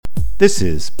This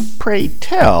is Pray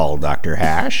Tell Dr.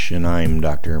 Hash, and I'm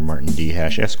Dr. Martin D.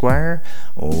 Hash, Esquire,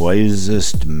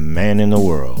 wisest man in the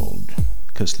world.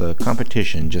 'Cause the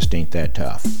competition just ain't that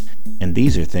tough. And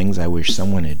these are things I wish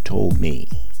someone had told me.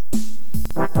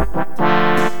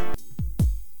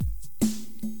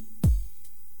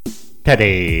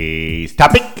 Today's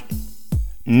topic: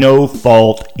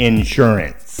 no-fault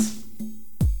insurance.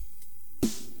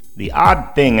 The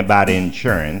odd thing about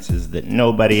insurance is that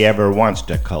nobody ever wants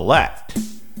to collect.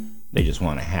 They just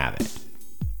want to have it.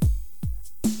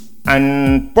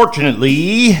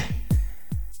 Unfortunately,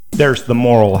 there's the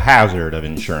moral hazard of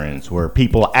insurance, where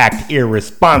people act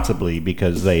irresponsibly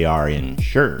because they are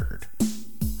insured,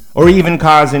 or even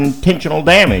cause intentional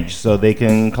damage so they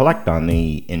can collect on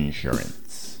the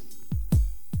insurance.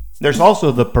 There's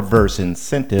also the perverse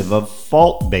incentive of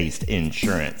fault-based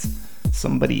insurance.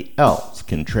 Somebody else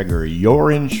can trigger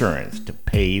your insurance to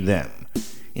pay them,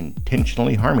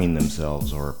 intentionally harming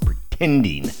themselves or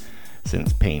pretending,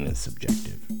 since pain is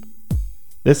subjective.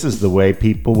 This is the way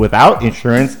people without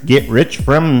insurance get rich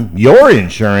from your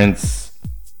insurance.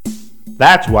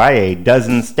 That's why a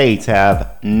dozen states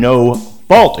have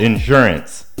no-fault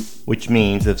insurance, which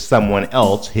means if someone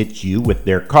else hits you with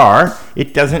their car,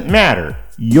 it doesn't matter.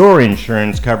 Your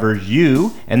insurance covers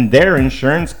you, and their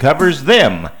insurance covers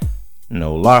them.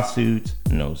 No lawsuits,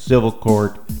 no civil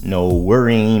court, no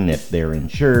worrying if they're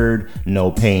insured,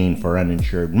 no paying for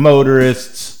uninsured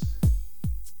motorists.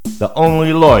 The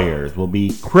only lawyers will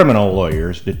be criminal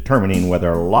lawyers determining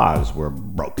whether laws were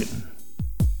broken.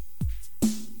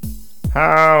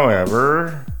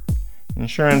 However,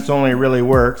 insurance only really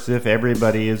works if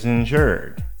everybody is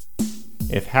insured.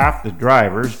 If half the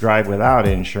drivers drive without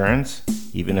insurance,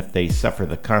 even if they suffer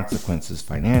the consequences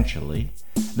financially,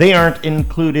 they aren't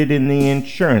included in the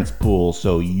insurance pool,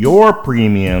 so your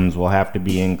premiums will have to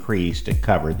be increased to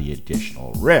cover the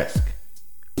additional risk.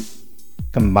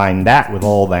 Combine that with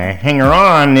all the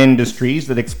hanger-on industries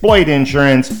that exploit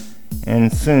insurance,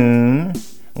 and soon,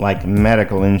 like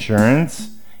medical insurance,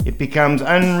 it becomes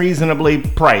unreasonably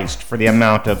priced for the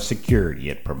amount of security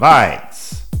it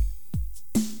provides.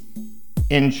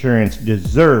 Insurance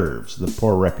deserves the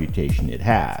poor reputation it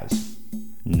has.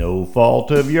 No fault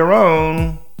of your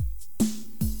own.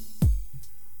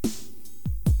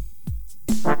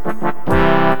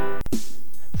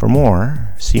 For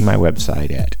more, see my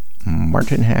website at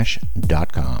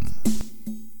martinhash.com.